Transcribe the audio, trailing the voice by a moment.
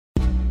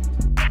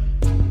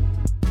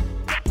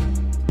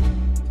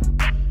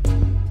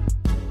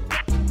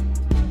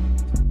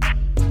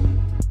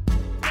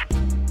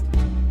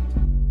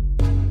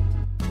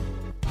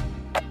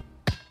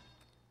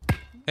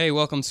Hey,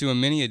 welcome to a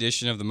mini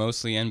edition of the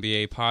Mostly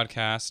NBA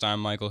podcast. I'm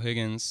Michael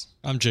Higgins.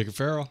 I'm Jacob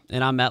Farrell.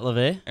 And I'm Matt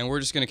LeVay. And we're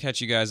just going to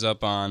catch you guys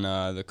up on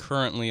the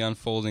currently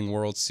unfolding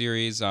World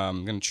Series.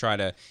 I'm going to try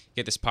to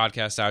get this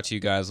podcast out to you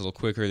guys a little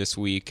quicker this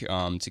week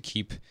to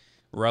keep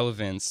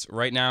relevance.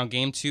 Right now,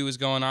 Game 2 is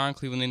going on.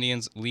 Cleveland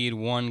Indians lead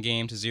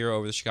 1-0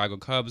 over the Chicago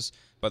Cubs,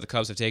 but the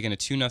Cubs have taken a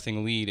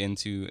 2-0 lead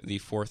into the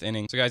fourth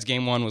inning. So, guys,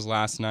 Game 1 was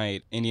last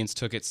night. Indians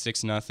took it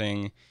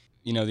 6-0.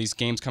 You know, these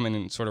games come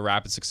in sort of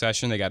rapid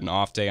succession. They got an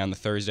off day on the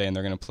Thursday, and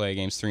they're going to play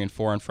games 3 and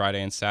 4 on Friday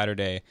and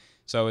Saturday.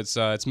 So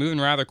it's moving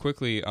rather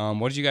quickly.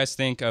 What did you guys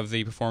think of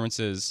the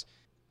performances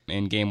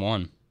in Game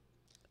 1?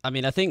 I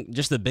mean, I think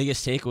just the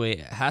biggest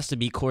takeaway has to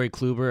be Corey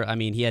Kluber. I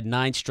mean, he had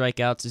 9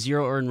 strikeouts,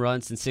 0 earned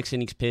runs, and 6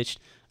 innings pitched.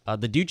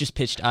 The dude just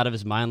pitched out of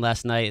his mind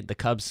last night. The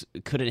Cubs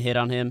couldn't hit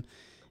on him.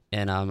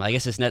 And I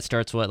guess his net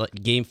starts,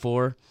 Game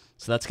 4?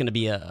 So that's going to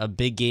be a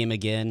big game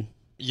again.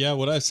 Yeah,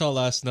 what I saw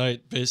last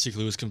night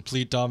basically was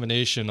complete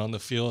domination on the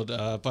field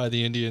by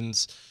the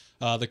Indians.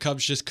 The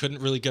Cubs just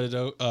couldn't really get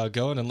it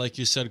going, and like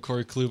you said,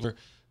 Corey Kluber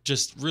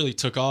just really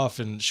took off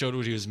and showed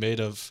what he was made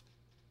of.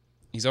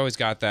 He's always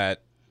got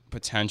that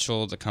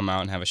potential to come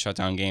out and have a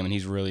shutdown game, and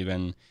he's really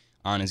been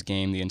on his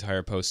game the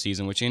entire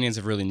postseason, which Indians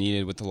have really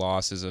needed with the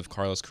losses of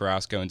Carlos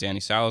Carrasco and Danny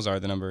Salazar,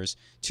 the numbers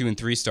 2 and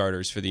 3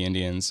 starters for the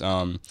Indians.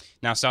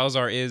 Now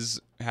Salazar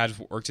has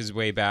worked his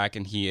way back,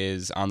 and he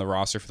is on the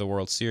roster for the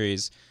World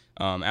Series.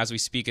 As we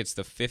speak, it's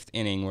the 5th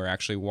inning. We're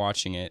actually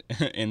watching it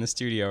in the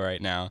studio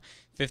right now.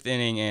 5th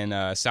inning,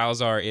 and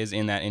Salazar is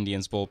in that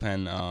Indians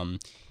bullpen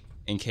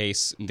in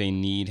case they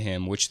need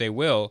him, which they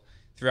will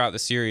throughout the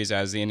series,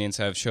 as the Indians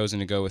have chosen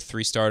to go with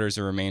 3 starters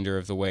the remainder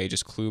of the way.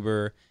 Just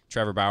Kluber,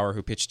 Trevor Bauer,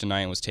 who pitched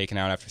tonight and was taken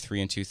out after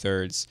 3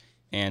 2/3,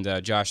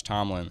 and Josh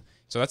Tomlin.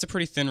 So that's a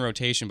pretty thin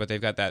rotation, but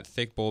they've got that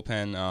thick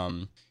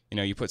bullpen.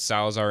 You put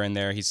Salazar in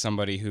there. He's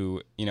somebody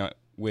who,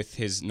 with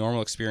his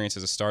normal experience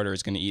as a starter,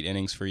 is going to eat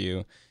innings for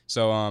you.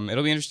 So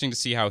it'll be interesting to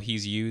see how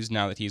he's used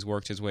now that he's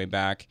worked his way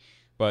back.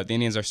 But the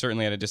Indians are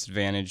certainly at a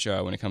disadvantage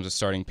when it comes to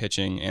starting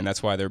pitching, and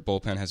that's why their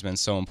bullpen has been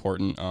so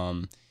important,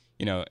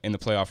 in the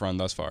playoff run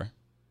thus far.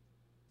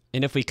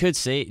 And if we could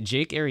say,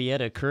 Jake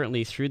Arrieta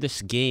currently through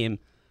this game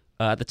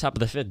at the top of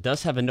the 5th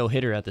does have a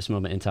no-hitter at this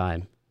moment in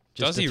time.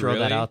 Does he throw really?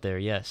 that out there,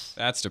 yes.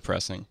 That's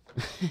depressing.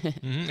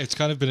 It's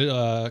kind of been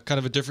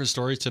a different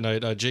story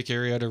tonight. Jake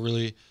Arrieta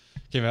really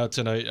came out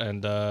tonight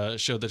and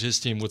showed that his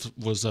team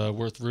was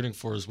worth rooting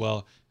for as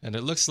well. And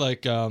it looks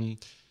like,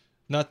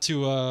 not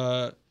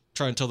to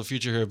try and tell the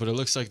future here, but it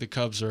looks like the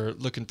Cubs are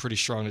looking pretty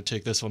strong to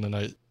take this one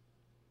tonight.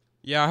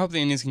 Yeah, I hope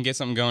the Indians can get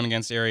something going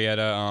against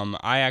Arrieta.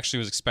 I actually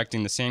was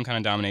expecting the same kind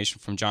of domination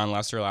from John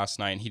Lester last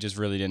night, and he just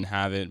really didn't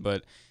have it.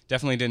 But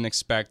definitely didn't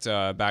expect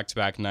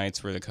back-to-back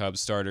nights where the Cubs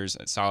starters,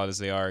 as solid as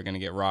they are going to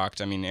get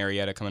rocked. I mean,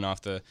 Arrieta coming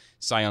off the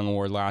Cy Young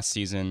Award last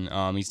season,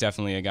 he's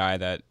definitely a guy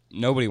that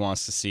nobody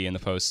wants to see in the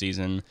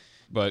postseason.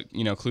 But,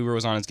 Kluber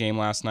was on his game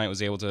last night,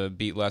 was able to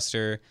beat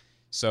Lester.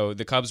 So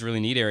the Cubs really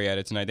need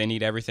Arrieta tonight. They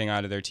need everything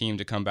out of their team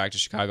to come back to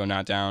Chicago,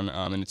 not down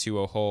in a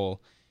 2-0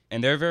 hole.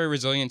 And they're a very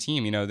resilient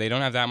team. They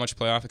don't have that much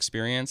playoff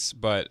experience,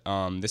 but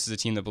this is a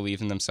team that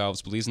believes in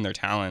themselves, believes in their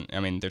talent.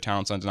 I mean, their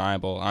talent's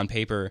undeniable. On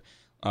paper,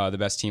 the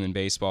best team in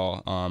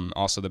baseball,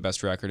 also the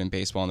best record in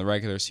baseball in the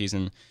regular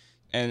season.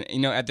 And,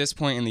 at this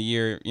point in the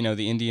year,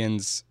 the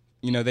Indians,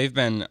 they've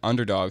been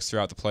underdogs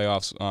throughout the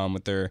playoffs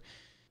with their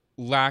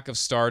lack of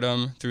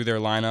stardom through their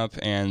lineup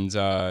and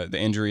the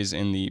injuries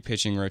in the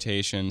pitching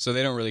rotation. So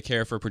they don't really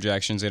care for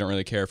projections. They don't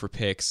really care for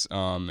picks,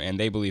 and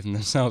they believe in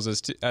themselves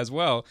as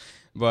well.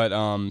 But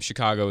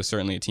Chicago is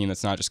certainly a team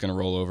that's not just going to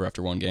roll over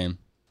after one game.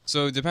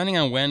 So depending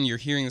on when you're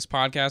hearing this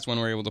podcast, when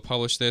we're able to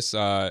publish this,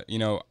 I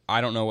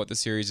don't know what the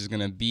series is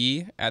going to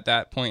be at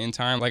that point in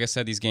time. Like I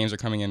said, these games are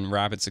coming in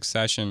rapid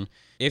succession.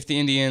 If the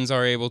Indians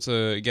are able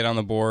to get on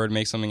the board,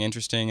 make something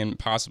interesting, and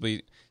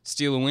possibly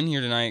steal a win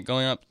here tonight,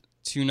 going up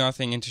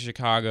 2-0 into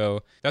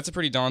Chicago, that's a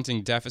pretty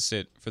daunting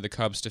deficit for the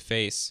Cubs to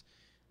face.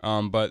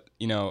 But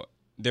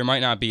there might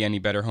not be any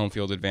better home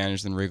field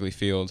advantage than Wrigley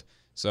Field.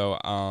 So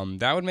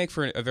that would make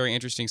for a very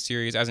interesting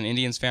series. As an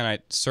Indians fan, I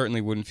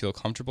certainly wouldn't feel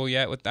comfortable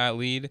yet with that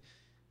lead.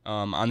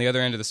 On the other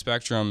end of the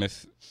spectrum,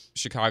 if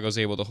Chicago's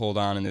able to hold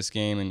on in this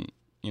game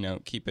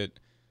and keep it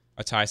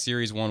a tie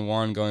series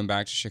 1-1 going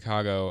back to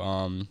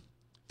Chicago,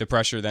 the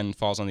pressure then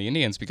falls on the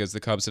Indians because the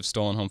Cubs have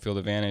stolen home field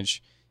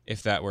advantage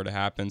if that were to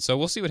happen. So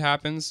we'll see what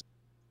happens.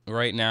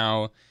 Right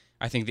now,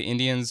 I think the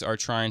Indians are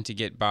trying to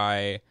get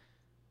by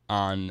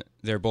on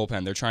their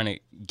bullpen. They're trying to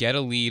get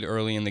a lead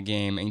early in the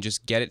game and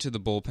just get it to the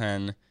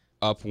bullpen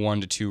up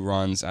 1 to 2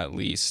 runs at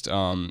least,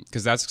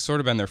 because that's sort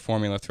of been their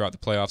formula throughout the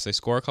playoffs. They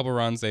score a couple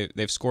runs.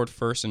 They've scored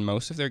first in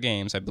most of their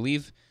games. I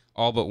believe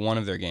all but one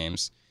of their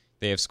games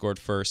they have scored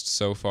first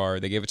so far.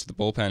 They gave it to the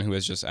bullpen, who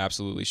has just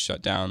absolutely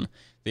shut down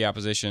the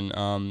opposition.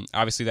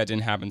 Obviously, that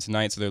didn't happen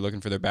tonight, so they're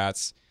looking for their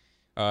bats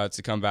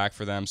to come back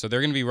for them. So they're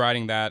going to be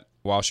riding that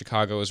while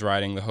Chicago is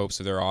riding the hopes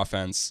of their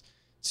offense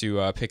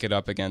to pick it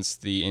up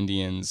against the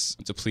Indians'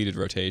 depleted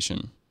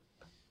rotation.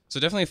 So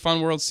definitely a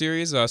fun World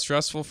Series.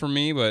 Stressful for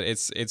me, but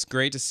it's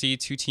great to see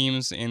two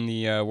teams in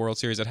the World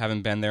Series that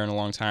haven't been there in a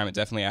long time. It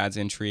definitely adds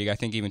intrigue. I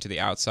think even to the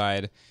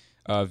outside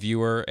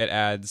viewer, it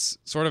adds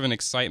sort of an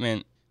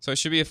excitement. So it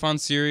should be a fun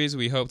series.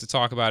 We hope to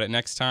talk about it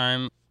next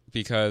time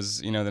because,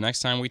 the next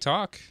time we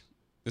talk,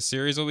 the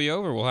series will be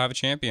over. We'll have a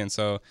champion.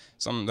 So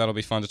something that'll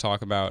be fun to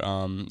talk about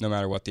no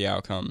matter what the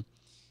outcome.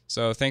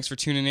 So thanks for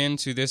tuning in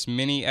to this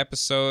mini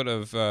episode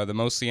of the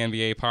Mostly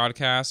NBA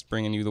podcast,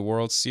 bringing you the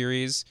World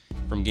Series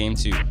from Game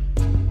 2.